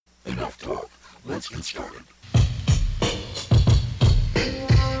Enough talk. Let's get started.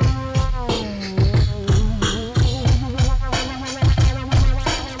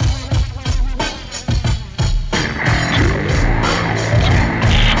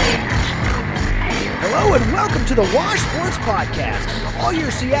 Hello and welcome to the Wash Sports Podcast. All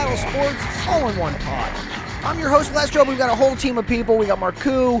your Seattle sports, all in one pod. I'm your host, Les Joe. We've got a whole team of people. We got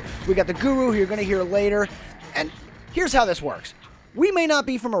Marku, we got the Guru, who you're going to hear later. And here's how this works. We may not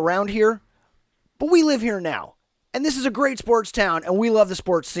be from around here, but we live here now. And this is a great sports town, and we love the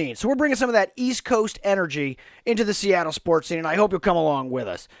sports scene. So we're bringing some of that East Coast energy into the Seattle sports scene, and I hope you'll come along with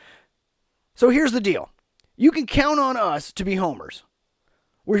us. So here's the deal. You can count on us to be homers.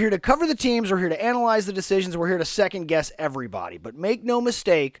 We're here to cover the teams, we're here to analyze the decisions, we're here to second-guess everybody. But make no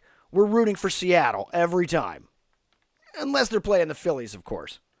mistake, we're rooting for Seattle every time. Unless they're playing the Phillies, of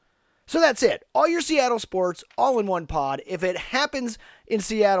course. So that's it. All your Seattle sports, all in one pod. If it happens in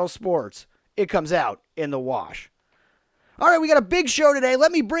Seattle sports, it comes out in the wash. All right, we got a big show today.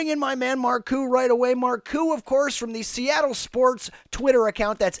 Let me bring in my man Marku right away. Marku, of course, from the Seattle Sports Twitter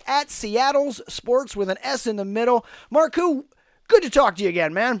account. That's at Seattle's Sports with an S in the middle. Marku, good to talk to you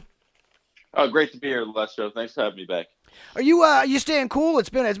again, man. Oh, great to be here, Lestro. Thanks for having me back. Are you staying cool? It's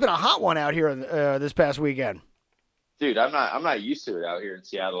been a hot one out here this past weekend. Dude, I'm not used to it out here in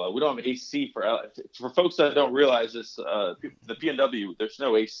Seattle. We don't have AC for folks that don't realize this. The PNW, there's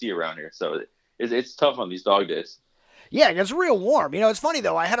no AC around here, so it's tough on these dog days. Yeah, it's real warm. You know, it's funny,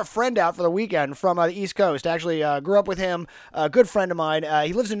 though. I had a friend out for the weekend from the East Coast. Actually, grew up with him, a good friend of mine.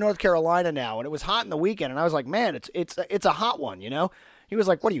 He lives in North Carolina now, and it was hot in the weekend. And I was like, man, it's a hot one, you know? He was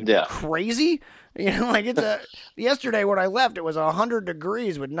like, what are you, crazy? You know, like yesterday when I left, it was 100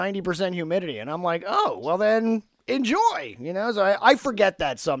 degrees with 90% humidity. And I'm like, oh, well then enjoy, you know? So I forget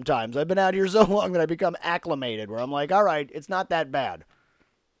that sometimes. I've been out here so long that I become acclimated where I'm like, all right, it's not that bad.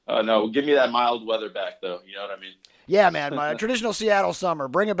 No, give me that mild weather back, though. You know what I mean? Yeah, man, my traditional Seattle summer.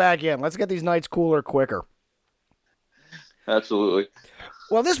 Bring it back in. Let's get these nights cooler quicker. Absolutely.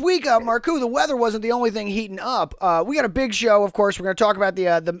 Well, this week, Marku, the weather wasn't the only thing heating up. We got a big show, of course. We're going to talk about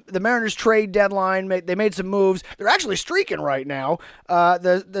the Mariners trade deadline. They made some moves. They're actually streaking right now.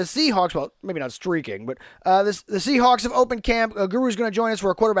 The Seahawks, well, maybe not streaking, but the Seahawks have opened camp. Guru's going to join us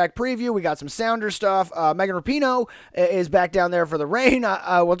for a quarterback preview. We got some Sounder stuff. Megan Rapinoe is back down there for the rain.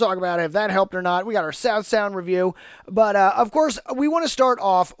 We'll talk about if that helped or not. We got our South Sound review. But, of course, we want to start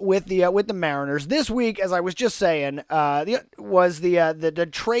off with the Mariners. This week, as I was just saying, was the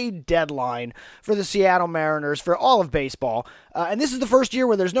trade deadline for the Seattle Mariners for all of baseball. And this is the first year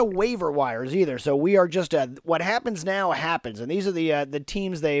where there's no waiver wires either. So we are just what happens now happens. And these are the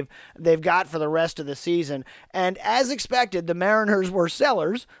teams they've got for the rest of the season. And as expected, the Mariners were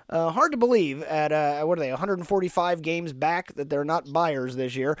sellers. Hard to believe at what are they, 145 games back that they're not buyers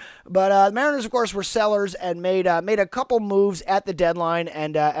this year. But the Mariners, of course, were sellers and made a couple moves at the deadline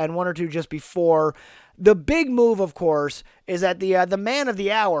and one or two just before. The big move, of course, is that the man of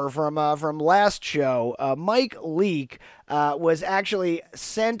the hour from last show, Mike Leake, was actually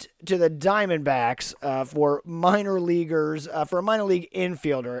sent to the Diamondbacks for minor leaguers, for a minor league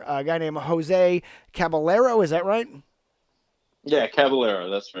infielder, a guy named Jose Caballero. Is that right? Yeah,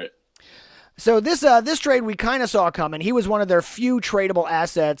 Caballero. That's right. So this trade we kind of saw coming. He was one of their few tradable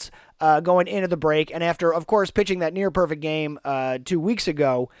assets going into the break, and after, of course, pitching that near-perfect game 2 weeks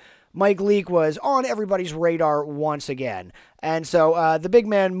ago, Mike Leake was on everybody's radar once again. And so the big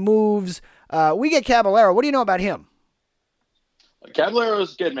man moves. We get Caballero. What do you know about him? Caballero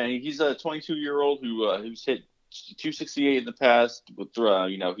is good, man. He's a 22-year-old who's hit 268 in the past.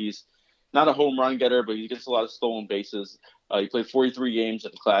 He's not a home run getter, but he gets a lot of stolen bases. He played 43 games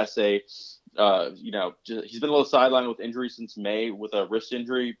at the Class A. He's been a little sidelined with injury since May with a wrist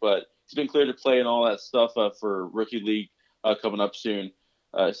injury, but he's been cleared to play and all that stuff for Rookie League coming up soon.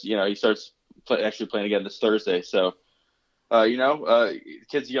 He starts actually playing again this Thursday. So,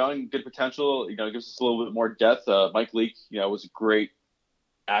 kid's young, good potential. Gives us a little bit more depth. Mike Leake, was a great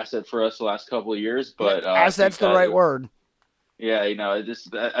asset for us the last couple of years. But asset's the right word. Yeah, at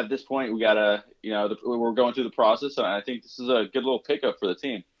this point we gotta, we're going through the process, and I think this is a good little pickup for the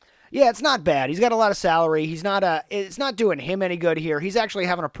team. Yeah, it's not bad. He's got a lot of salary. It's not doing him any good here. He's actually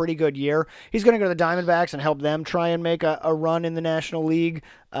having a pretty good year. He's going to go to the Diamondbacks and help them try and make a run in the National League.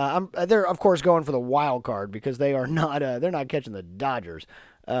 They're of course going for the wild card because they are not. They're not catching the Dodgers.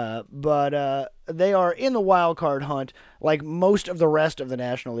 But they are in the wild card hunt like most of the rest of the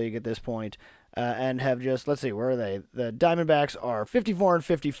National League at this point. And have just, let's see, where are they? The Diamondbacks are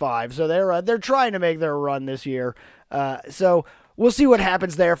 54-55, so they're trying to make their run this year. So we'll see what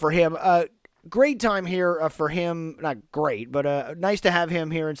happens there for him. great time here for him. Not great, but nice to have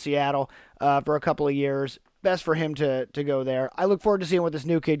him here in Seattle for a couple of years. Best for him to go there. I look forward to seeing what this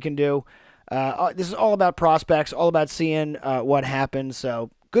new kid can do. This is all about prospects, all about seeing what happens.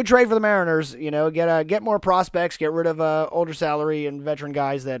 So good trade for the Mariners. Get more prospects, get rid of older salary and veteran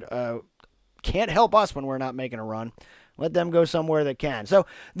guys that can't help us when we're not making a run. Let them go somewhere that can. So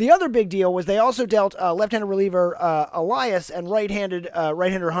the other big deal was they also dealt left-handed reliever Elias and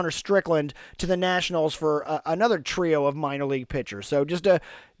right-hander Hunter Strickland to the Nationals for another trio of minor league pitchers. So just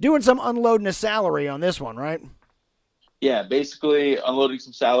doing some unloading of salary on this one, right? Yeah, basically unloading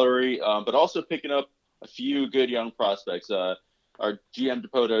some salary, but also picking up a few good young prospects. Our GM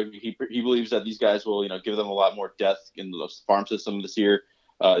Dipoto, he believes that these guys will, give them a lot more depth in the farm system this year.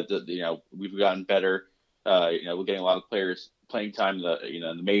 We've gotten better. We're getting a lot of players playing time in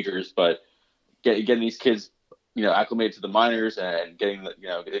the majors, but getting these kids, acclimated to the minors and getting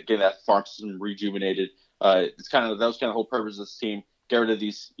that farm system rejuvenated. That was kind of the whole purpose of this team. Get rid of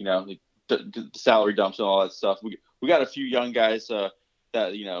these, the salary dumps and all that stuff. We got a few young guys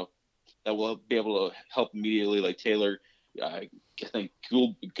that will be able to help immediately, like Taylor. I think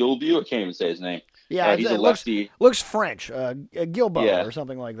Gilbu. I can't even say his name. Yeah, he's a lefty. Looks French. Gilbo or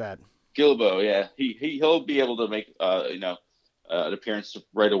something like that. Gilbo, yeah, he'll be able to make an appearance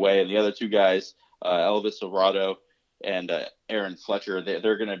right away, and the other two guys, Elvis Alvarado and Aaron Fletcher,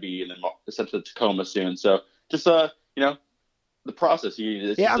 they're going to be sent to Tacoma soon. So just the process.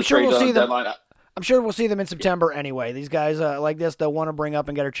 I'm sure we'll see them. I'm sure we'll see them in September anyway. These guys like this, they'll want to bring up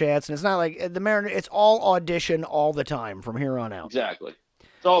and get a chance, and it's not like the Mariners. It's all audition all the time from here on out. Exactly,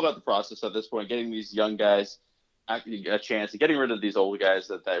 it's all about the process at this point. Getting these young guys a chance, and getting rid of these old guys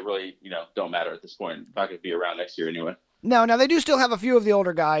that really don't matter at this point. Not going to be around next year anyway. No, now they do still have a few of the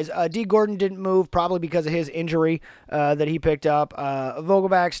older guys. D. Gordon didn't move, probably because of his injury that he picked up.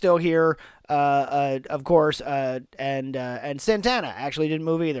 Vogelback's still here, of course, and Santana actually didn't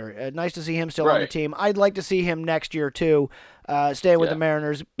move either. Nice to see him still on the team. I'd like to see him next year too, staying with the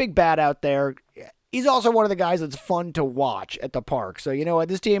Mariners. Big bat out there. He's also one of the guys that's fun to watch at the park. So, you know what,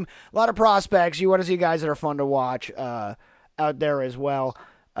 this team, a lot of prospects. You want to see guys that are fun to watch out there as well.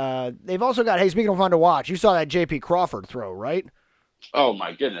 They've also got, hey, speaking of fun to watch, you saw that J.P. Crawford throw, right? Oh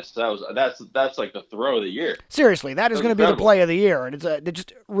my goodness, that's like the throw of the year. Seriously, that is going to be the play of the year, and it's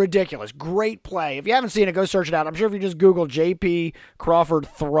just ridiculous. Great play. If you haven't seen it, go search it out. I'm sure if you just Google J.P. Crawford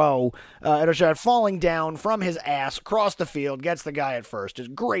throw, it'll show it falling down from his ass across the field, gets the guy at first.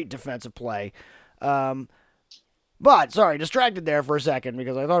 Just great defensive play. But sorry, distracted there for a second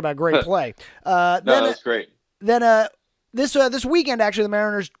because I thought about great play. That's great. Then this weekend, actually, the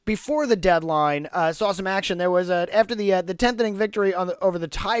Mariners before the deadline saw some action. There was after the 10th inning victory over the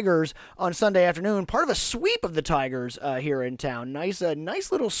Tigers on Sunday afternoon, part of a sweep of the Tigers here in town. Nice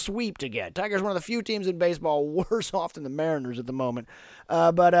little sweep to get. Tigers, one of the few teams in baseball worse off than the Mariners at the moment.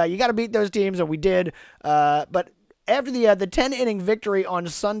 But you got to beat those teams, and we did. But after the 10-inning victory on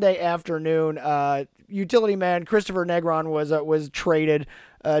Sunday afternoon, utility man Christopher Negron was traded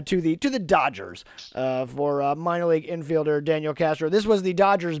to the Dodgers for minor league infielder Daniel Castro. This was the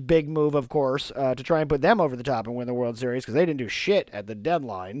Dodgers' big move, of course, to try and put them over the top and win the World Series because they didn't do shit at the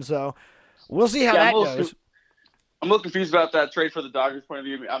deadline. So we'll see how that goes. I'm a little confused about that trade for the Dodgers' point of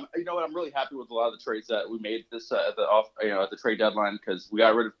view. You know what? I'm really happy with a lot of the trades that we made this at the trade deadline because we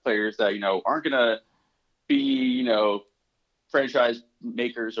got rid of players that aren't gonna be franchise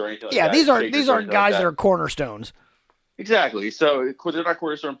makers or anything like that. Yeah, these aren't guys that are cornerstones. Exactly. So they're not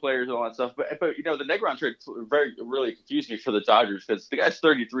cornerstone players and all that stuff. But the Negron trade really confused me for the Dodgers because the guy's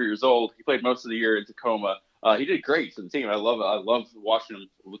 33 years old. He played most of the year in Tacoma. He did great for the team. I love watching him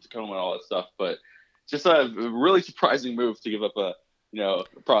with Tacoma and all that stuff. But just a really surprising move to give up a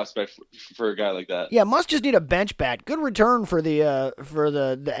prospect for a guy like that. Yeah, must just need a bench bat. Good return for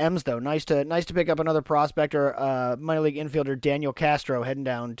the M's though. Nice to pick up another prospector, minor league infielder Daniel Castro heading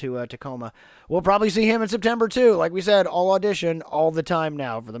down to Tacoma. We'll probably see him in September too. Like we said, all audition all the time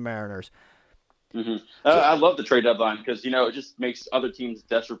now for the Mariners. Mm-hmm. I love the trade deadline because it just makes other teams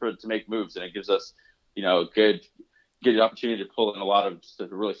desperate to make moves, and it gives us good opportunity to pull in a lot of to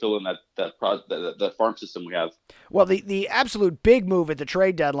really fill in that farm system we have. Well, the absolute big move at the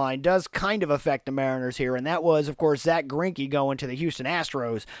trade deadline does kind of affect the Mariners here, and that was, of course, Zach Greinke going to the Houston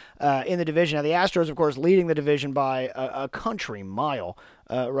Astros in the division. Now, the Astros, of course, leading the division by a country mile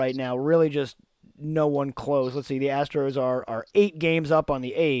right now. Really just no one close. Let's see, the Astros are 8 games up on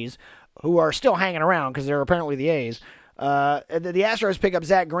the A's, who are still hanging around because they're apparently the A's. The Astros pick up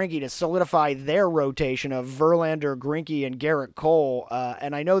Zach Greinke to solidify their rotation of Verlander, Greinke, and Garrett Cole.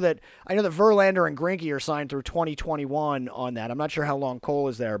 And I know that Verlander and Greinke are signed through 2021 on that. I'm not sure how long Cole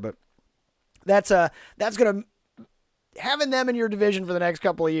is there, but That's going to having them in your division for the next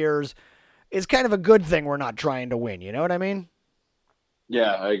couple of years is kind of a good thing. We're not trying to win. You know what I mean?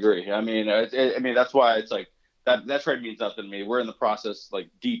 Yeah, I agree. I mean, that's why it's like that trade means nothing to me. We're in the process, like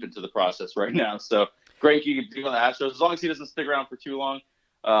deep into the process right now. So great, you can do on the Astros as long as he doesn't stick around for too long.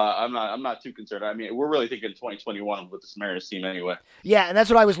 I'm not too concerned. I mean, we're really thinking 2021 with this Mariners team anyway. Yeah, and that's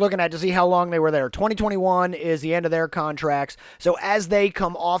what I was looking at to see how long they were there. 2021 is the end of their contracts. So as they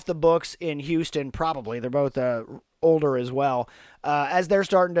come off the books in Houston, probably they're both older as well. As they're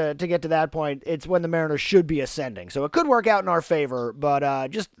starting to get to that point, it's when the Mariners should be ascending. So it could work out in our favor,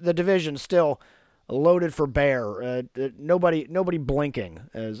 but just the division's still loaded for bear. Nobody blinking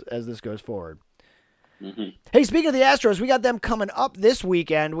as this goes forward. Mm-hmm. Hey, speaking of the Astros, we got them coming up this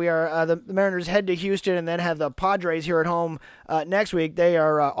weekend. We are the Mariners head to Houston and then have the Padres here at home next week. They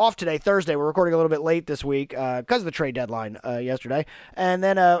are off today, Thursday. We're recording a little bit late this week because of the trade deadline yesterday. And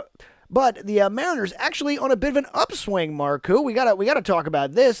then, but the Mariners actually on a bit of an upswing, Marku. We gotta talk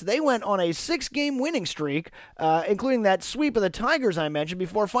about this. They went on a 6-game winning streak, including that sweep of the Tigers I mentioned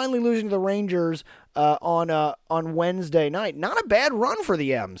before finally losing to the Rangers on Wednesday night. Not a bad run for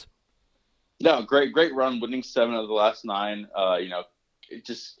the M's. No, great run, winning 7 of the last 9. It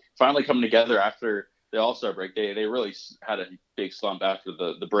just finally coming together after the All-Star break. They really had a big slump after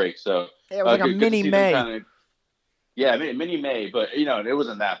the break. So it was like a mini May. Yeah, mini May, but it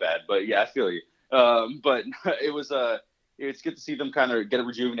wasn't that bad. But yeah, I feel you. But it was it's good to see them kind of get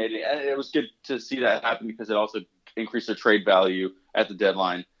rejuvenated, and it was good to see that happen because it also increased their trade value at the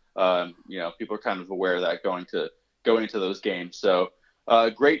deadline. People are kind of aware of that going into those games. So.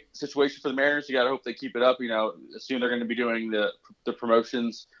 Great situation for the Mariners. You got to hope they keep it up. Soon they're going to be doing the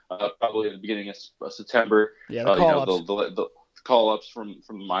promotions, probably at the beginning of September. Yeah, the call-ups. The call-ups from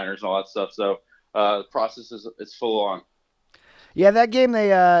the minors and all that stuff. So the process is full on. Yeah, that game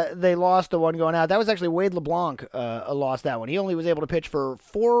they lost the one going out. That was actually Wade LeBlanc lost that one. He only was able to pitch for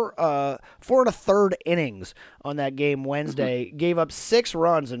 4 1/3 innings on that game Wednesday. Gave up 6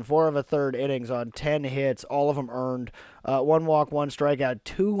 runs in 4 1/3 innings on 10 hits, all of them earned. 1 walk, 1 strikeout,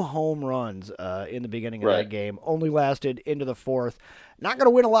 2 home runs in the beginning of that game. Only lasted into the 4th. Not going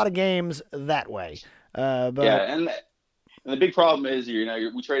to win a lot of games that way. But yeah, and the big problem is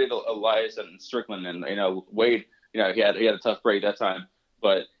we traded Elias and Strickland, and Wade. He had a tough break that time,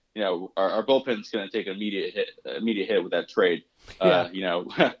 but our bullpen's going to take an immediate hit with that trade. Yeah.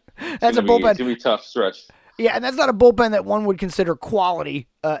 That's a bullpen. It's going to be a tough stretch. Yeah, and that's not a bullpen that one would consider quality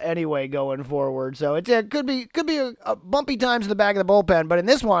anyway going forward. So it could be a bumpy times in the back of the bullpen, but in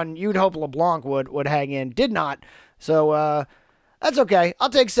this one, you'd hope LeBlanc would hang in. Did not. So that's okay. I'll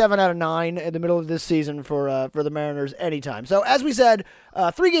take 7 out of 9 in the middle of this season for the Mariners anytime. So as we said,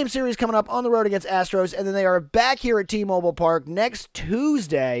 3-game series coming up on the road against Astros, and then they are back here at T-Mobile Park next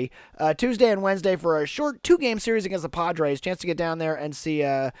Tuesday and Wednesday for a short 2-game series against the Padres. Chance to get down there and see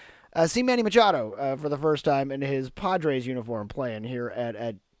Manny Machado for the first time in his Padres uniform playing here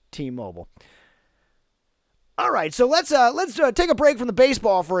at T-Mobile. All right, so let's take a break from the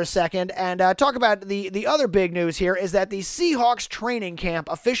baseball for a second and talk about the other big news here is that the Seahawks training camp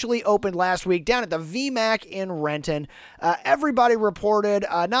officially opened last week down at the VMAC in Renton. Everybody reported,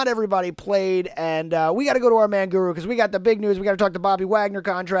 not everybody played, and we got to go to our man Guru because we got the big news. We got to talk the Bobby Wagner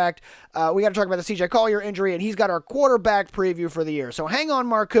contract. We got to talk about the CJ Collier injury, and he's got our quarterback preview for the year. So hang on,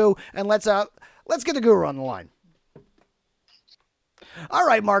 Marku, and let's get the Guru on the line. All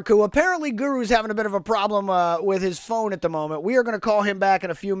right, Marku. Apparently, Guru's having a bit of a problem with his phone at the moment. We are going to call him back in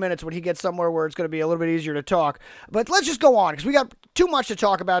a few minutes when he gets somewhere where it's going to be a little bit easier to talk. But let's just go on because we got too much to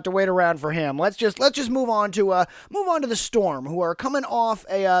talk about to wait around for him. Let's just move on to the Storm, who are coming off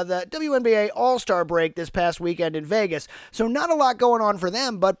the WNBA All-Star break this past weekend in Vegas. So not a lot going on for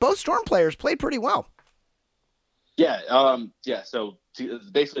them, but both Storm players played pretty well. Yeah. So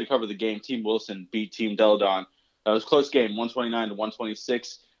basically, to cover the game, Team Wilson beat Team Deladon. It was a close game, 129 to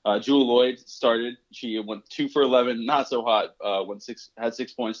 126. Jewel Lloyd started. She went 2 for 11, not so hot. Had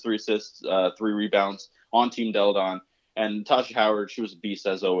 6 points, 3 assists, 3 rebounds on Team Deladon. And Tasha Howard, she was a beast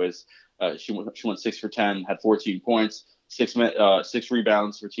as always. She went 6 for 10, had 14 points, 6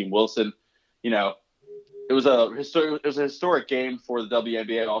 rebounds for Team Wilson. It was a historic game for the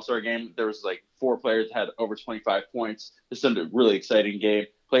WNBA All-Star game. There was 4 players that had over 25 points. Just a really exciting game.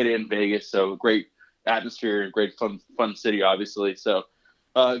 Played it in Vegas, so great atmosphere, great fun city, obviously. So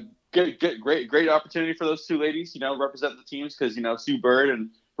great opportunity for those 2 ladies, represent the teams because Sue Bird and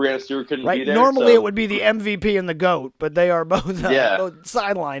Brianna Stewart couldn't be there. Normally it would be the MVP and the GOAT, but they are both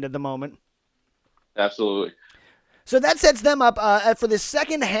sidelined at the moment. Absolutely. So that sets them up for the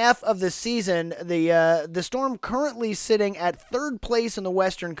second half of the season. The Storm currently sitting at third place in the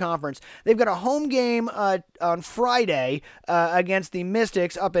Western Conference. They've got a home game on Friday against the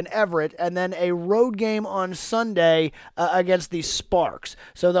Mystics up in Everett, and then a road game on Sunday against the Sparks.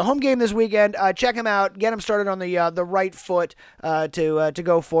 So the home game this weekend, check them out, get them started on the right foot to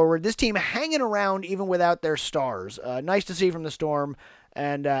go forward. This team hanging around even without their stars. Nice to see from the Storm.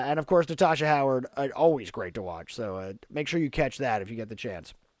 And of course, Natasha Howard, always great to watch. So make sure you catch that if you get the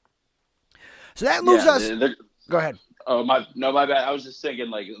chance. So that moves us. Go ahead. Oh, my bad. I was just thinking,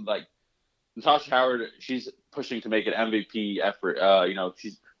 like Natasha Howard, she's pushing to make an MVP effort.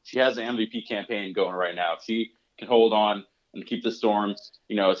 She has an MVP campaign going right now. If she can hold on and keep the Storm,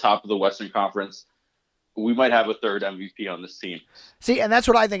 top of the Western Conference, we might have a third MVP on this team. See, and that's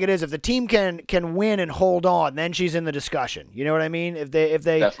what I think it is. If the team can win and hold on, then she's in the discussion. You know what I mean? If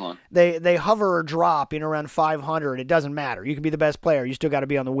they hover or drop around 500, it doesn't matter. You can be the best player. You still got to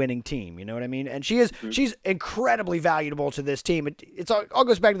be on the winning team. You know what I mean? And she's incredibly valuable to this team. It all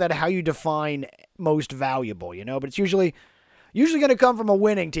goes back to that, how you define most valuable. But it's usually going to come from a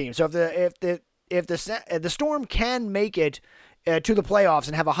winning team. So if the Storm can make it to the playoffs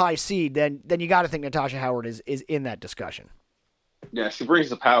and have a high seed, then you got to think Natasha Howard is in that discussion. Yeah, she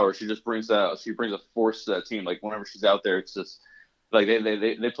brings the power. She just brings a force to that team. Like whenever she's out there, it's just like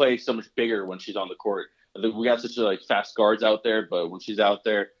they play so much bigger when she's on the court. We got such fast guards out there, but when she's out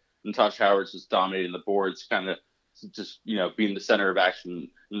there, Natasha Howard's just dominating the boards, kind of just being the center of action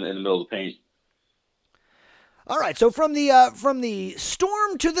in the middle of the paint. All right, so from the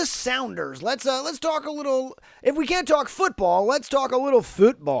Storm to the Sounders, let's talk a little. If we can't talk football, let's talk a little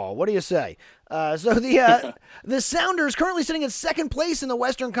football. What do you say? So the Sounders currently sitting in second place in the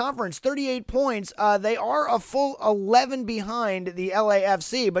Western Conference, 38 points. They are a full 11 behind the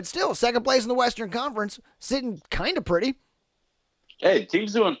LAFC, but still second place in the Western Conference, sitting kind of pretty. Hey, the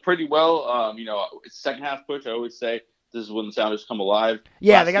team's doing pretty well. It's second half push. I always say this is when the Sounders come alive.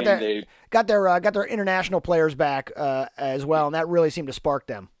 Yeah, they got their international players back as well, and that really seemed to spark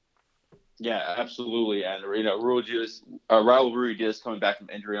them. Yeah, absolutely. And Raul Ruiz coming back from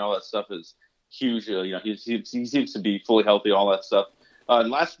injury and all that stuff is huge. He seems to be fully healthy, all that stuff.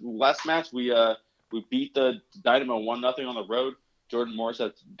 Last match we beat the Dynamo 1-0 on the road. Jordan Morris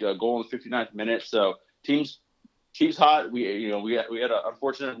had a goal in the 59th minute. So team's hot. We had an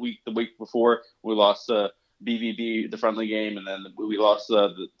unfortunate week the week before. We lost BVB, the friendly game, and then we lost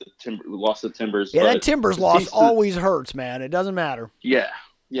the Timbers. Yeah, that Timbers loss always hurts, man. It doesn't matter. Yeah,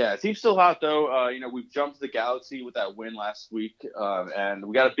 team's still hot though. We've jumped the Galaxy with that win last week, and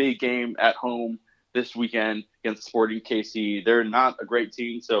we got a big game at home this weekend against Sporting KC. They're not a great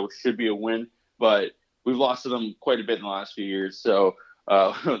team, so it should be a win, but we've lost to them quite a bit in the last few years, so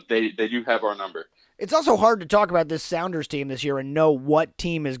they do have our number. It's also hard to talk about this Sounders team this year and know what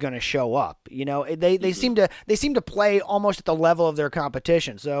team is going to show up. They seem to play almost at the level of their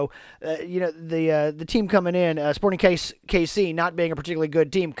competition. So, the team coming in, Sporting KC, not being a particularly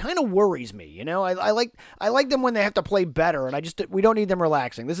good team, kind of worries me. I like them when they have to play better, and we don't need them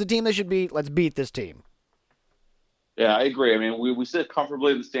relaxing. This is a team they should beat. Let's beat this team. Yeah, I agree. I mean, we sit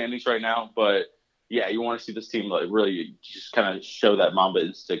comfortably in the standings right now, but yeah, you want to see this team really just kind of show that Mamba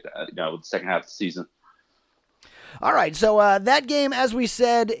instinct, with the second half of the season. All right, so that game, as we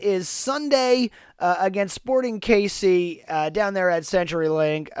said, is Sunday against Sporting KC down there at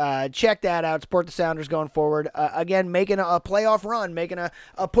CenturyLink. Check that out. Support the Sounders going forward. Again, making a playoff run, making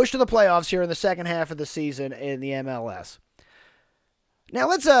a push to the playoffs here in the second half of the season in the MLS. Now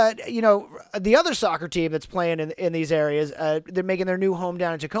let's, the other soccer team that's playing in these areas, they're making their new home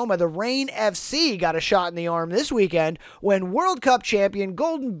down in Tacoma. The Reign FC got a shot in the arm this weekend when World Cup champion,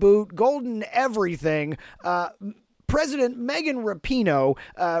 Golden Boot, Golden Everything, President Megan Rapinoe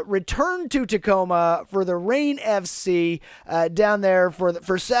returned to Tacoma for the Reign FC down there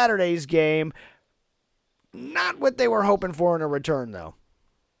for Saturday's game. Not what they were hoping for in a return, though.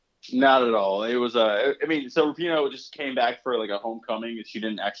 Not at all. It was so Rapinoe just came back for a homecoming, and she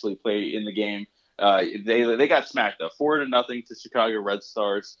didn't actually play in the game. They got smacked though, 4-0 to Chicago Red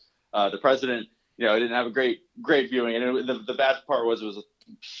Stars. The president, didn't have a great viewing, and the bad part was it was a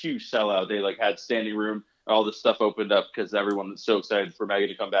huge sellout. They had standing room, all this stuff opened up because everyone was so excited for Megan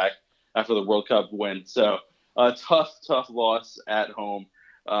to come back after the World Cup win. So tough loss at home.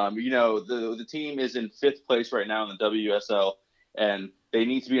 The team is in 5th place right now in the WSL, and they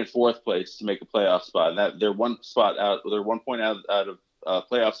need to be in 4th place to make a playoff spot. And that they're 1 spot out. They're 1 point out of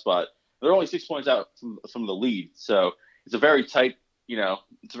playoff spot. They're only 6 points out from the lead. So it's a very tight,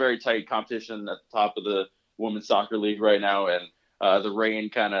 competition at the top of the women's soccer league right now. And the Reign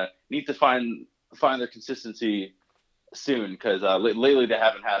kind of need to find their consistency soon, because lately they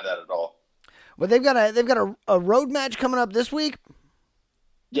haven't had that at all. Well, they've got a road match coming up this week.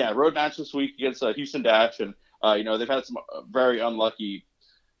 Yeah, road match this week against Houston Dash, and they've had some very unlucky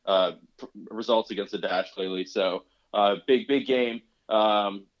results against the Dash lately. So big game.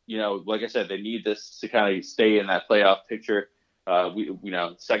 Like I said, they need this to kind of stay in that playoff picture.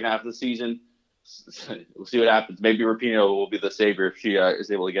 Second half of the season, we'll see what happens. Maybe Rapinoe will be the savior if she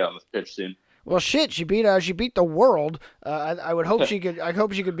is able to get on the pitch soon. Well, shit, she beat the world. I would hope she could. I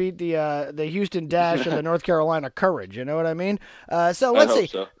hope she could beat the Houston Dash and the North Carolina Courage. You know what I mean? So let's see.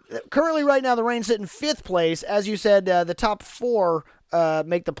 So. Currently, right now, the Rain sit in 5th place. As you said, the top 4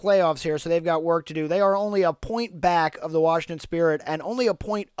 make the playoffs here, so they've got work to do. They are only a point back of the Washington Spirit and only a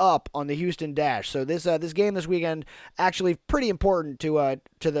point up on the Houston Dash. So this game this weekend actually pretty important to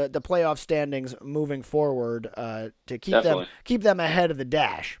the playoff standings moving forward to keep them ahead of the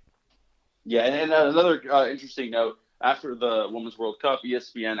Dash. Yeah, and another interesting note, after the Women's World Cup,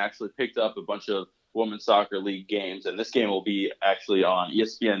 ESPN actually picked up a bunch of Women's Soccer League games, and this game will be actually on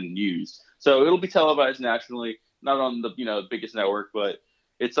ESPN News. So it'll be televised nationally, not on the biggest network, but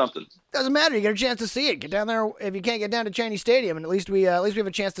it's something. Doesn't matter. You get a chance to see it. Get down there if you can't get down to Cheney Stadium, and at least we have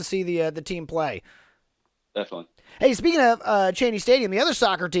a chance to see the team play. Definitely. Hey, speaking of Cheney Stadium, the other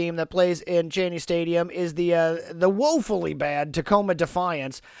soccer team that plays in Cheney Stadium is the woefully bad Tacoma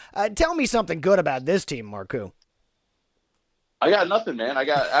Defiance. Tell me something good about this team, Marcoux. I got nothing, man. I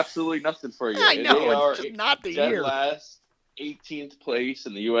got absolutely nothing for you. I know, it's just not the year. Last 18th place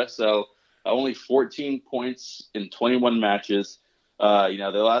in the USL, only 14 points in 21 matches.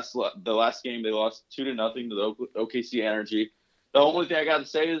 The last game they lost 2-0 to the OKC Energy. The only thing I got to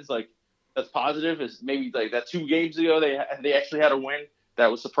say is that's positive is maybe that 2 games ago they actually had a win that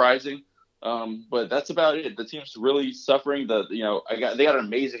was surprising. But that's about it. The team's really suffering. They got an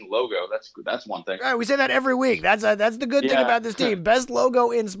amazing logo. That's one thing. Right, we say that every week. That's the good thing about this team. Best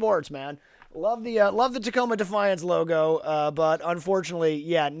logo in sports, man. Love the Tacoma Defiance logo, but unfortunately,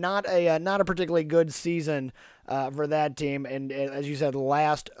 not a particularly good season for that team, and as you said,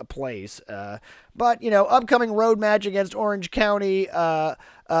 last place. But upcoming road match against Orange County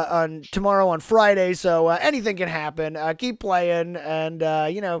on tomorrow on Friday, so anything can happen. Keep playing, and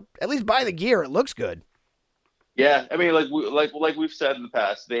at least buy the gear. It looks good. Yeah, I mean, like we've said in the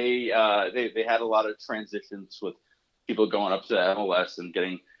past, they had a lot of transitions with people going up to MLS and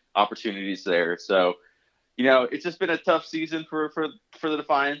getting opportunities there. So, it's just been a tough season for the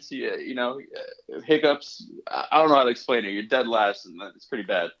Defiance. Hiccups. I don't know how to explain it. You're dead last, and it's pretty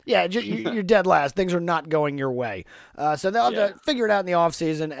bad. Yeah, you're dead last. Things are not going your way. So they'll have to figure it out in the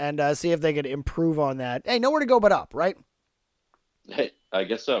offseason and see if they can improve on that. Hey, nowhere to go but up, right? Hey, I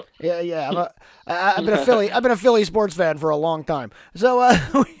guess so. Yeah. I've been a Philly sports fan for a long time. So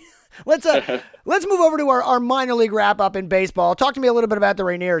let's move over to our minor league wrap up in baseball. Talk to me a little bit about the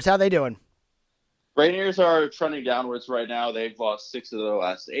Rainiers. How they doing? Rainiers are trending downwards right now. They've lost 6 of their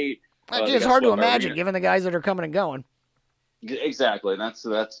last 8. It's hard to imagine given the guys that are coming and going. Exactly, and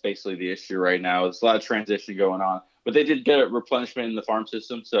that's basically the issue right now. There's a lot of transition going on, but they did get a replenishment in the farm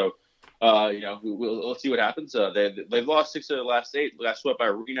system, so we'll see what happens. They've lost 6 of their last 8. Got swept by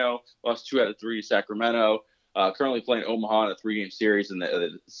Reno, lost 2 out of 3 to Sacramento. Currently playing Omaha in a 3-game series, and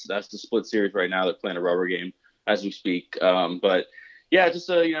that's the split series right now. They're playing a rubber game as we speak. But yeah, just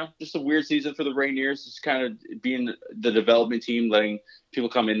a weird season for the Rainiers. Just kind of being the development team, letting people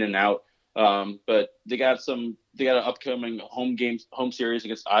come in and out. But they got an upcoming home series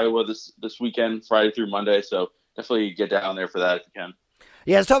against Iowa this weekend, Friday through Monday. So definitely get down there for that if you can.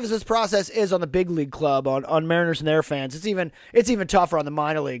 Yeah, as tough as this process is on the big league club, on Mariners and their fans, it's even tougher on the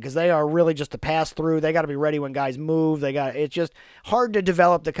minor league because they are really just a pass through. They got to be ready when guys move. It's just hard to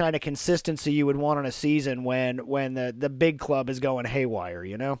develop the kind of consistency you would want on a season when the big club is going haywire.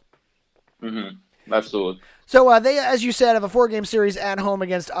 Mm-hmm. Absolutely. So they, as you said, have a 4-game series at home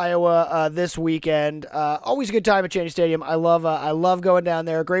against Iowa this weekend. Always a good time at Cheney Stadium. I love going down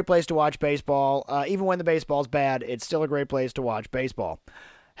there. Great place to watch baseball. Even when the baseball's bad, it's still a great place to watch baseball.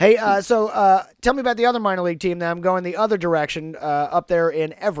 Hey, so tell me about the other minor league team. Now I'm going the other direction up there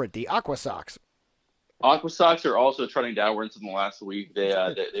in Everett, the AQUASOX. AQUASOX are also trending downwards in the last week.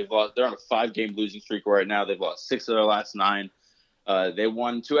 They've lost. They're on a 5-game losing streak right now. They've lost 6 of their last 9. They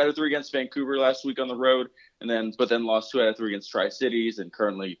won 2 out of 3 against Vancouver last week on the road, but then lost 2 out of 3 against Tri-Cities, and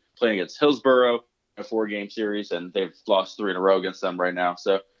currently playing against Hillsborough, a 4-game series, and they've lost 3 in a row against them right now.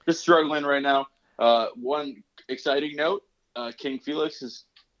 So just struggling right now. One exciting note: King Felix is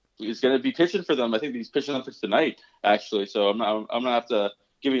going to be pitching for them. I think he's pitching them for tonight, actually. So I'm gonna have to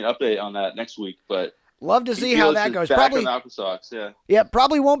give you an update on that next week. But Love to see Felix how that is goes. back Probably on the AQUASOX, yeah. Yeah,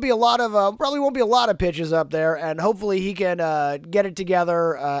 probably won't be a lot of pitches up there, and hopefully he can get it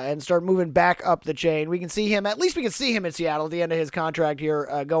together and start moving back up the chain. We can see him. At least we can see him in Seattle at the end of his contract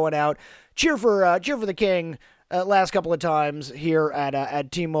here, going out. Cheer for the King. Last couple of times here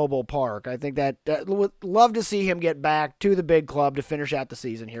at T-Mobile Park. I think that would love to see him get back to the big club to finish out the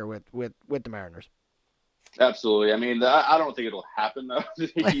season here with the Mariners. Absolutely. I mean, I don't think it'll happen though.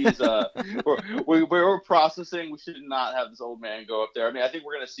 He's we're processing. We should not have this old man go up there. I mean, I think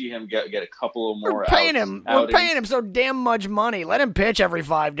we're going to see him get a couple of more. We're paying him so damn much money. Let him pitch every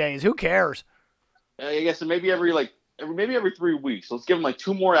 5 days. Who cares? I guess maybe every 3 weeks. Let's give him like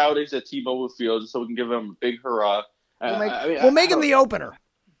 2 more outings at T-Mobile Field, so we can give him a big hurrah. We'll make him the opener.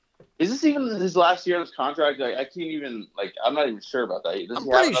 Is this even his last year of his contract? I can't even I'm not even sure about that. Does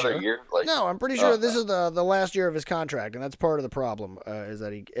he have another year? No, I'm pretty sure this is the last year of his contract, and that's part of the problem is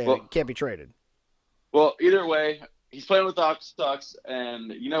that he can't be traded. Well, either way, he's playing with the AQUASOX,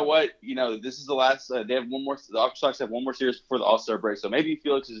 and you know what? This is the last. They have one more. The AQUASOX have one more series before the All-Star break, so maybe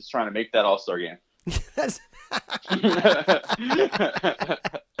Felix is just trying to make that All-Star game.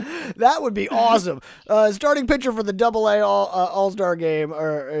 That would be awesome. Starting pitcher for the AA All-Star game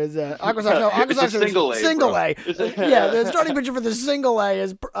is AQUASOX. No, AQUASOX is single A. Yeah, the starting pitcher for the single A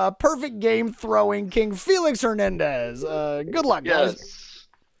is perfect game throwing King Felix Hernandez. Good luck, guys.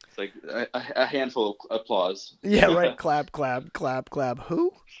 It's like a handful of applause. Yeah, right. Clap, clap, clap, clap.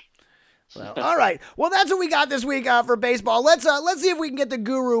 Who? Well, all right. Well, that's what we got this week for baseball. Let's see if we can get the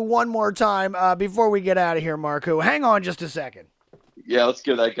Guru one more time before we get out of here, Marco. Hang on just a second. Yeah, let's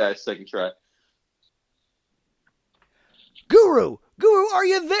give that guy a second try. Guru, are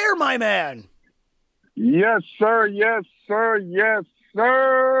you there, my man? Yes, sir. Yes, sir. Yes,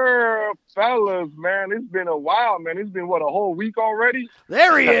 sir. Fellas, man, it's been a while, man. It's been, a whole week already?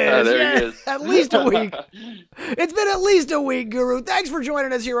 There he is. There he is. At least a week. It's been at least a week, Guru. Thanks for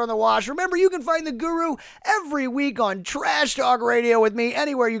joining us here on The Wash. Remember, you can find the Guru every week on Trash Talk Radio with me,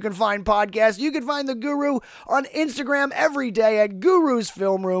 anywhere you can find podcasts. You can find the Guru on Instagram every day at Guru's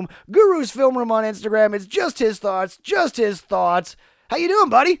Film Room. Guru's Film Room on Instagram. It's just his thoughts. How you doing,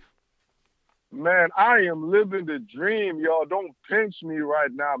 buddy? Man, I am living the dream, y'all. Don't pinch me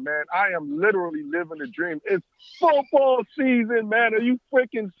right now, man. I am literally living the dream. It's football season, man. Are you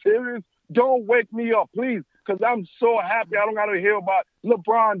freaking serious? Don't wake me up, please, because I'm so happy I don't got to hear about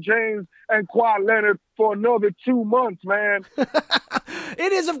LeBron James and Kawhi Leonard for another 2 months, man.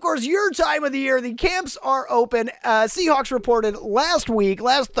 It is, of course, your time of the year. The camps are open. Seahawks reported last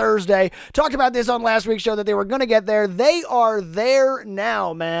Thursday, talked about this on last week's show, that they were going to get there. They are there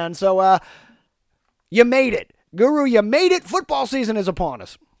now, man. So, you made it. Guru, you made it. Football season is upon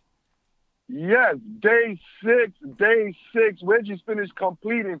us. Yes, day six. We just finished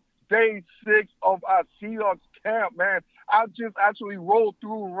completing day 6 of our Seahawks camp, man. I just actually rolled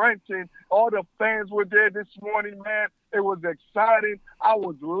through Renton. All the fans were there this morning, man. It was exciting. I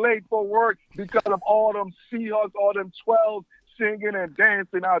was late for work because of all them Seahawks, all them 12 singing and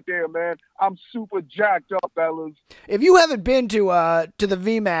dancing out there, man. I'm super jacked up, fellas. If you haven't been to the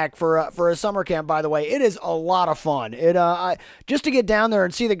VMAC for a summer camp, by the way, it is a lot of fun. Just to get down there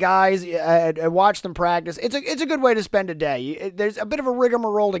and see the guys and watch them practice, it's a good way to spend a day. There's a bit of a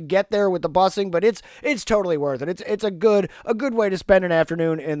rigmarole to get there with the busing, but it's totally worth it. It's a good way to spend an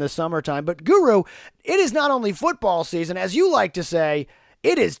afternoon in the summertime. But Guru, it is not only football season, as you like to say.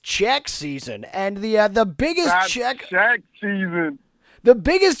 It is check season, and the biggest check season. The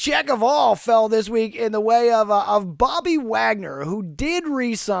biggest check of all fell this week in the way of Bobby Wagner, who did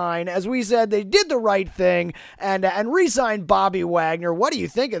re-sign. As we said, they did the right thing and re-signed Bobby Wagner. What do you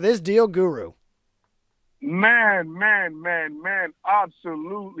think of this deal, Guru? Man,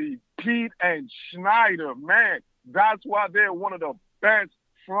 absolutely. Pete and Schneider, man, that's why they're one of the best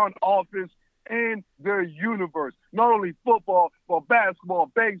front office in the universe. Not only football, but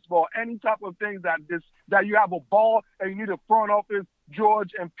basketball, baseball, any type of things that you have a ball and you need a front office.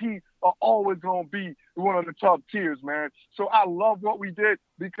 George and Pete are always going to be one of the top tiers, man. So I love what we did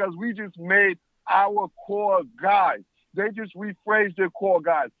because we just made our core guys. They just rephrased their core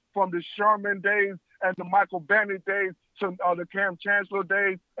guys from the Sherman days and the Michael Bennett days to the Cam Chancellor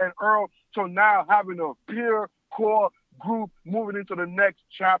days and Earl to now having a pure core group moving into the next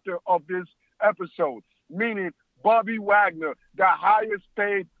chapter of this episode, meaning Bobby Wagner, the highest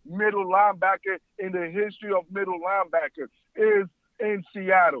paid middle linebacker in the history of middle linebackers, is in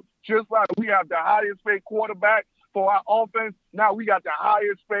Seattle. Just like we have the highest paid quarterback for our offense, now we got the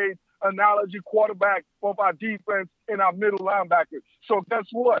highest paid analogy quarterback for our defense and our middle linebackers. So guess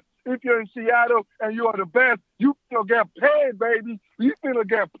what? If you're in Seattle and you are the best, you finna get paid, baby. You finna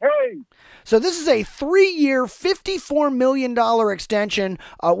get paid. So this is a 3-year, $54 million extension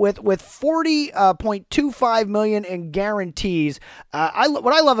with $40.25 million in guarantees.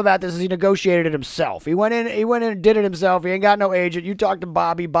 What I love about this is he negotiated it himself. He went in and did it himself. He ain't got no agent. You talked to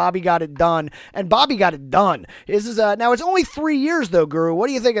Bobby. Bobby got it done, and Bobby got it done. This is now it's only 3 years though, Guru. What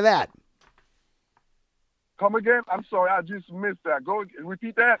do you think of that? Come again? I'm sorry, I just missed that. Go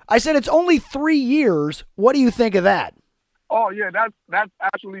repeat that. I said it's only 3 years. What do you think of that? Oh yeah, that's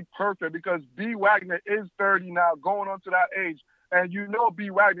actually perfect because B. Wagner is 30 now, going on to that age, and B.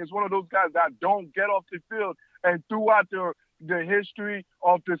 Wagner is one of those guys that don't get off the field. And throughout the history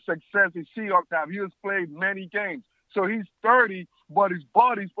of the success the Seahawks have, he has played many games. So he's 30, but his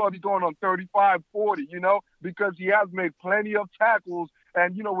body's probably going on 35, 40, because he has made plenty of tackles.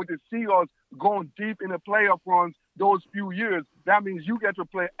 And, with the Seahawks going deep in the playoff runs those few years, that means you get to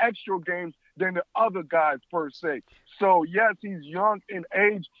play extra games than the other guys per se. So, yes, he's young in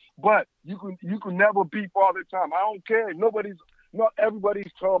age, but you can never be Father Time. I don't care. Not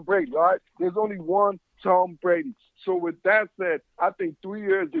everybody's Tom Brady, all right? There's only one Tom Brady. So with that said, I think 3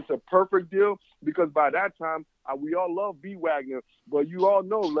 years is a perfect deal because by that time, we all love B. Wagner, but you all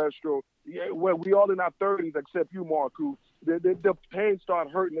know, Lestro, well, we all in our 30s except you, Marku, the pain start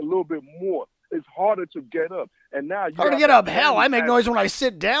hurting a little bit more. It's harder to get up. And now hard to get up. Hell, I make noise when I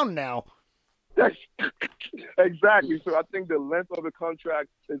sit down now. Exactly. So I think the length of the contract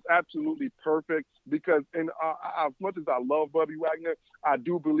is absolutely perfect because as much as I love Bobby Wagner, I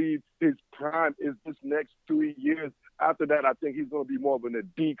do believe his prime is this next 3 years. After that, I think he's going to be more of a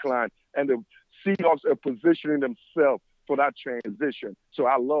decline. And the Seahawks are positioning themselves for that transition. So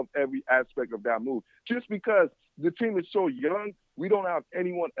I love every aspect of that move. Just because the team is so young, we don't have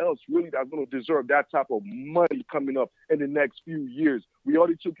anyone else really that's going to deserve that type of money coming up in the next few years. We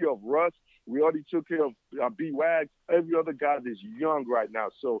already took care of Russ. We already took care of B-Wag. Every other guy is young right now.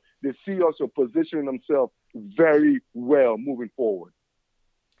 So the Seahawks are positioning themselves very well moving forward.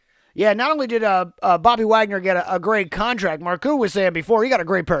 Yeah, not only did Bobby Wagner get a great contract, Marku was saying before, he got a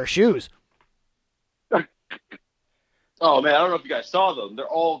great pair of shoes. Oh, man, I don't know if you guys saw them. They're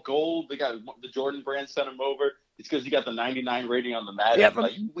all gold. They got the Jordan brand sent them over. It's because he got the 99 rating on the Madden. Yeah,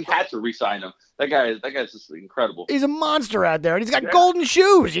 we had to re-sign him. That guy's just incredible. He's a monster out there, and he's got golden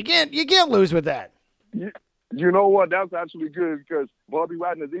shoes. You can't lose with that. You know what? That's actually good because Bobby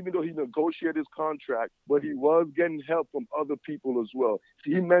Wagner, even though he negotiated his contract, but he was getting help from other people as well.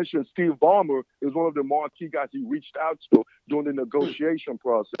 He mentioned Steve Ballmer is one of the marquee guys he reached out to during the negotiation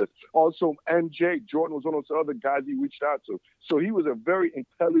process. Also, MJ Jordan was one of those other guys he reached out to. So he was a very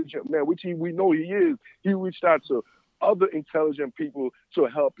intelligent man, which we know he is. He reached out to other intelligent people to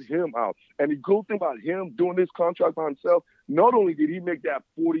help him out. And the good thing about him doing this contract by himself, not only did he make that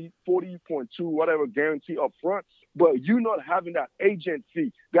 40.2 whatever guarantee up front, but you not having that agent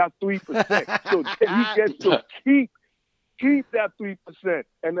fee, that 3%. So he gets to keep that 3%.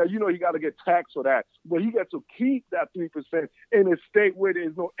 And you got to get taxed for that. But he gets to keep that 3% in a state where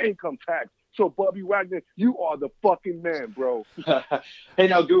there's no income tax. So, Bobby Wagner, you are the fucking man, bro. Hey,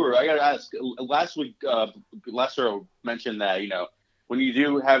 now, Guru, I got to ask. Last week, Lester mentioned that, when you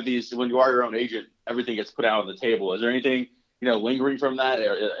do have these, when you are your own agent, everything gets put out on the table. Is there anything, lingering from that?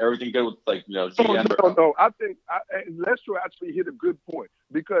 Everything good with, GM? No. I think Lester actually hit a good point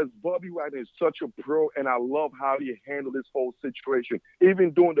because Bobby Wagner is such a pro, and I love how he handled this whole situation.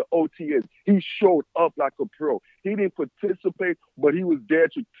 Even during the OTAs, he showed up like a pro. He didn't participate, but he was there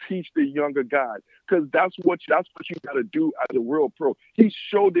to teach the younger guys because that's what you got to do as a real pro. He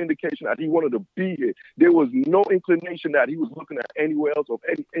showed the indication that he wanted to be here. There was no inclination that he was looking at anywhere else of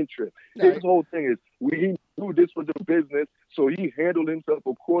any interest. Right. His whole thing is he knew this was a business, so he handled himself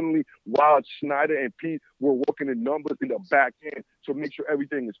accordingly while Schneider and Pete were working the numbers in the back end to make sure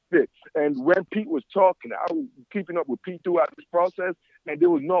everything is fit. And when Pete was talking, I was keeping up with Pete throughout this process, and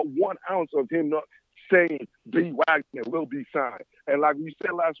there was not 1 ounce of him not saying B. Wagner will be signed. And like we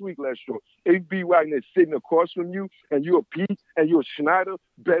said last week, Lestro, if B. Wagner is sitting across from you and you're Pete and you're Schneider,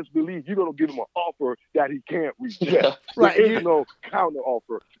 best believe you're going to give him an offer that he can't reject. Right. There is no counter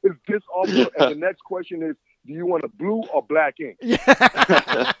offer. It's this offer, and the next question is, do you want a blue or black ink?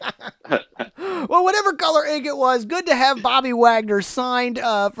 Yeah. Well, whatever color ink it was, good to have Bobby Wagner signed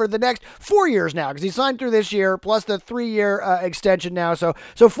for the next 4 years now, because he signed through this year plus the 3-year extension now. So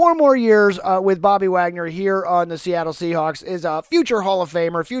 4 more years with Bobby Wagner here on the Seattle Seahawks is a future Hall of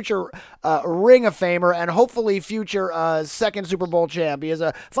Famer, future Ring of Famer, and hopefully future second Super Bowl champ. He is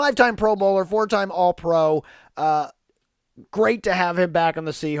a 5-time Pro Bowler, 4-time All-Pro. Great to have him back on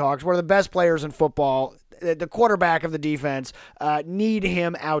the Seahawks. One of the best players in football. the quarterback of the defense, need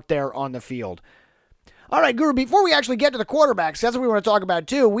him out there on the field. All right, Guru, before we actually get to the quarterbacks, that's what we want to talk about,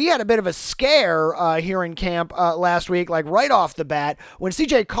 too. We had a bit of a scare here in camp last week, like right off the bat, when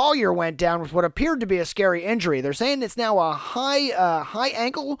C.J. Collier went down with what appeared to be a scary injury. They're saying it's now a high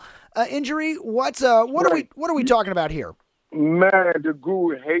ankle injury. What are we talking about here? Man, the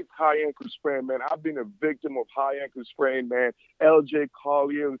Guru hates high ankle sprain, man. I've been a victim of high ankle sprain, man. LJ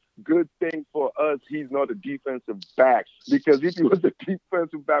Collier, good thing for us, he's not a defensive back. Because if he was a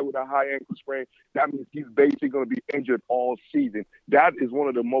defensive back with a high ankle sprain, that means he's basically going to be injured all season. That is one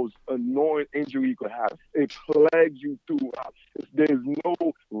of the most annoying injuries you could have. It plagues you throughout. There's no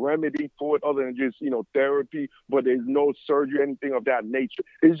remedy for it other than just, therapy, but there's no surgery, anything of that nature.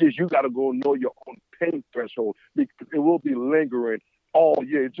 It's just you got to go know your own pain threshold because it will be lingering all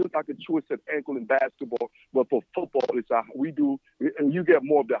year. It's just like a twisted ankle in basketball, but for football, and you get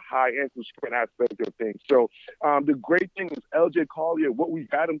more of the high ankle sprain aspect of things. So the great thing is LJ Collier, what we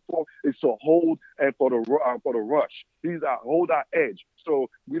got him for is to hold and for the rush. He's hold our edge. So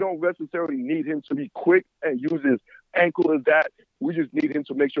we don't necessarily need him to be quick and use his ankle as that. We just need him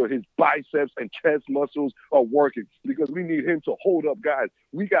to make sure his biceps and chest muscles are working because we need him to hold up guys.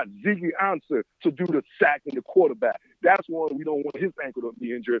 We got Ziggy Answer to do the sack and the quarterback. That's why we don't want his ankle to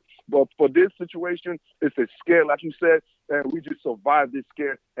be injured. But for this situation, it's a scare, like you said, and we just survived this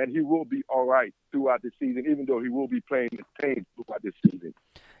scare, and he will be all right throughout the season, even though he will be playing in pain throughout this season.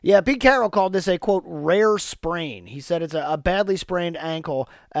 Yeah, Pete Carroll called this a, quote, rare sprain. He said it's a badly sprained ankle,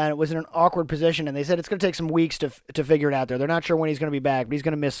 and it was in an awkward position, and they said it's going to take some weeks to figure it out there. They're not sure when he's going to be back, but he's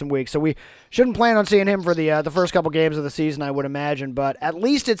going to miss some weeks. So we shouldn't plan on seeing him for the first couple games of the season, I would imagine, but at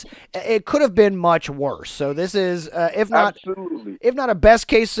least it could have been much worse. So this is, if not a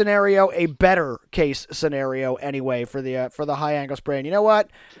best-case scenario, a better-case scenario anyway for the high ankle sprain. You know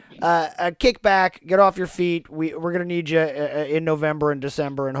what? Kick back, get off your feet. We're going to need you in November and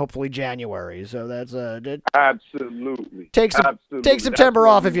December and hopefully January. So that's absolutely. Take September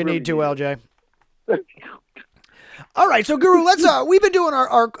off if you need to, LJ. All right, so Guru, let's we've been doing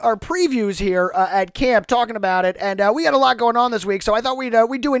our previews here at camp, talking about it, and we had a lot going on this week. So I thought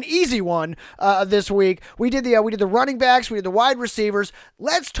we'd do an easy one this week. We did the running backs, we did the wide receivers.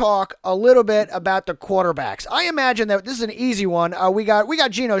 Let's talk a little bit about the quarterbacks. I imagine that this is an easy one. We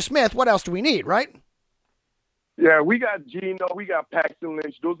got Geno Smith. What else do we need, right? Yeah, we got Geno, we got Paxton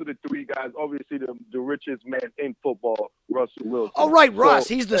Lynch. Those are the three guys. Obviously, the richest man in football, Russell Wilson. Oh, right, Russ.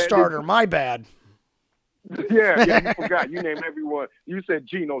 He's the starter. My bad. Yeah, you forgot. You named everyone. You said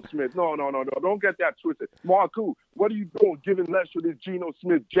Geno Smith. No. Don't get that twisted. Marku, what are you doing giving lecture this Geno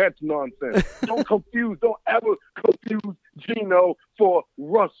Smith Jets nonsense? Don't ever confuse Geno for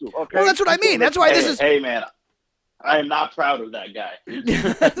Russell, okay? Well, that's what I mean. That's why this is... Hey, man. I am not proud of that guy.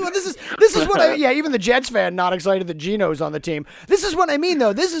 Well, this is what even the Jets fan not excited that Geno's on the team. This is what I mean,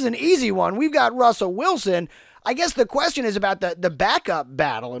 though. This is an easy one. We've got Russell Wilson. I guess the question is about the backup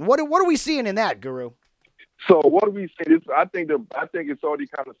battle, and what are we seeing in that, Guru? So what do we say? I think it's already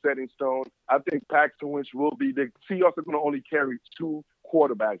kind of set in stone. I think Paxton Lynch will be. The Seahawks are going to only carry two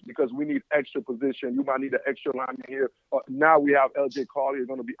quarterbacks because we need extra position. You might need an extra lineman here. Now we have LJ Collier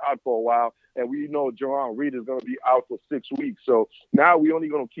going to be out for a while, and we know Jerron Reed is going to be out for 6 weeks. So now we're only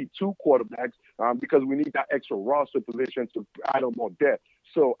going to keep two quarterbacks because we need that extra roster position to add on more depth.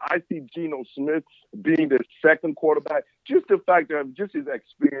 So I see Geno Smith being the second quarterback. Just the fact that just his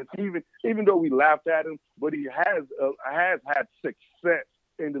experience, even though we laughed at him, but he has had success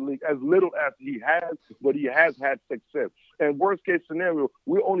in the league, as little as he has, but he has had success. And worst case scenario,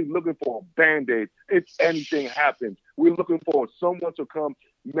 we're only looking for a Band-Aid if anything happens. We're looking for someone to come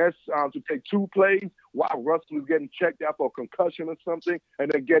to take two plays while Russell is getting checked out for a concussion or something, and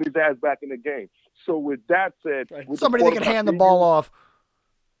then get his ass back in the game. So with that said, somebody that can hand the ball off.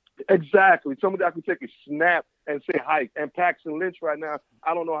 Exactly. Somebody that can take a snap and say hi. And Paxton Lynch right now,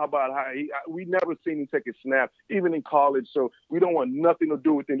 I don't know about how we never seen him take a snap, even in college. So we don't want nothing to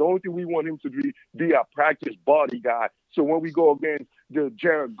do with him. The only thing we want him to be a practice body guy. So when we go against the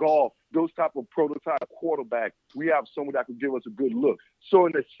Jared Goff, those type of prototype quarterbacks, we have someone that can give us a good look. So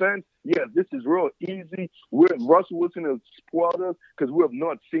in a sense, yeah, this is real easy. Russell Wilson has spoiled us because we have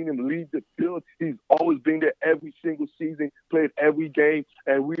not seen him leave the field. He's always been there every single season, played every game,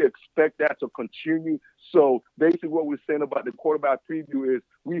 and we expect that to continue. So basically what we're saying about the quarterback preview is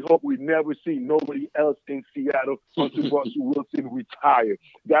we hope we never see nobody else in Seattle until Russell Wilson retires.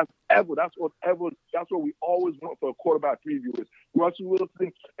 That's what we always want for a quarterback preview is Russell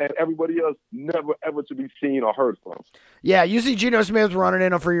Wilson and everybody else never ever to be seen or heard from. Yeah, you see Geno Smith running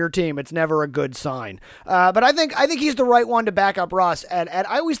in for your team, it's never a good sign. But I think he's the right one to back up Russ. And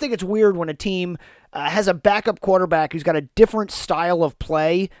I always think it's weird when a team has a backup quarterback who's got a different style of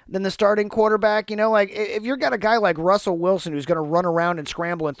play than the starting quarterback. You know, like if you've got a guy like Russell Wilson who's going to run around and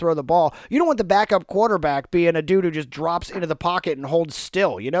scramble and throw the ball, you don't want the backup quarterback being a dude who just drops into the pocket and holds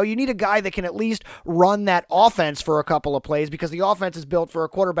still. You know, you need a guy that can at least run that offense for a couple of plays because the offense is built for a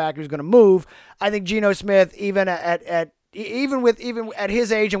quarterback who's going to move. I think Geno Smith, even at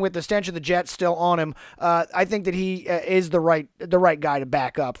his age and with the stench of the Jets still on him, I think that he is the right guy to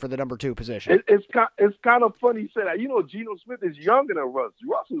back up for the number 2 position. It's kind of funny you say that. You know, Geno Smith is younger than Russ.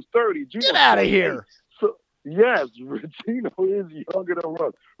 Russ is 30. Get out of here. So, yes, Geno is younger than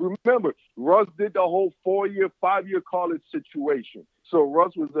Russ. Remember, Russ did the whole 4-year, 5-year college situation. So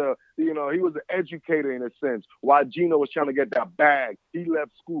Russ was he was an educator in a sense. While Geno was trying to get that bag, he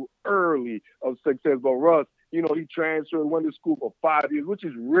left school early of success. But Russ, you know, he transferred, went to school for 5 years, which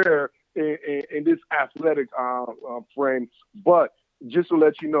is rare in this athletic frame. But just to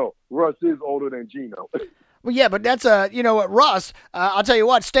let you know, Russ is older than Geno. Well, yeah, but that's Russ. I'll tell you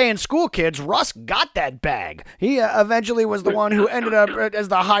what. Stay in school, kids. Russ got that bag. He eventually was the one who ended up as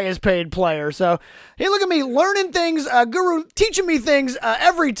the highest paid player. So, hey, look at me learning things. Guru teaching me things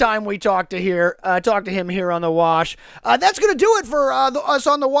every time we talk to him here on the Wash. That's gonna do it for us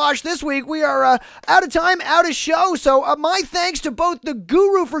on the Wash this week. We are out of time, out of show. So, my thanks to both the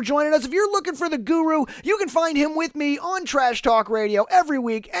Guru for joining us. If you're looking for the Guru, you can find him with me on Trash Talk Radio every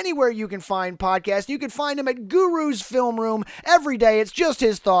week, anywhere you can find podcasts. You can find him at Guru's Film Room every day. It's just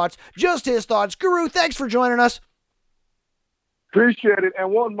his thoughts. Guru, thanks for joining us. Appreciate it.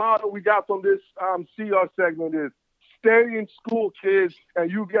 And one motto we got from this CR segment is stay in school, kids, and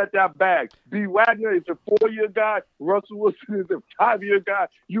you get that bag. B. Wagner is a 4-year guy. Russell Wilson is a 5-year guy.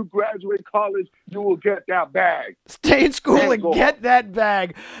 You graduate college, you will get that bag. Stay in school and get that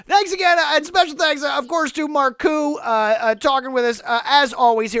bag. Thanks again, and special thanks, of course, to Marku talking with us, as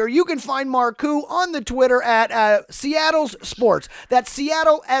always here. You can find Marku on the Twitter at Seattle's Sports. That's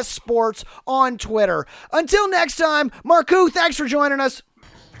Seattle S Sports on Twitter. Until next time, Marku, thanks for joining us.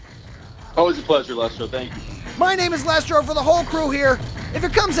 Always a pleasure, Lestro. Thank you. My name is Lestro for the whole crew here. If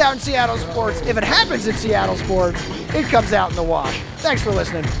it comes out in Seattle Sports, if it happens in Seattle Sports, it comes out in the Wash. Thanks for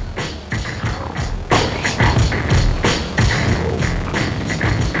listening.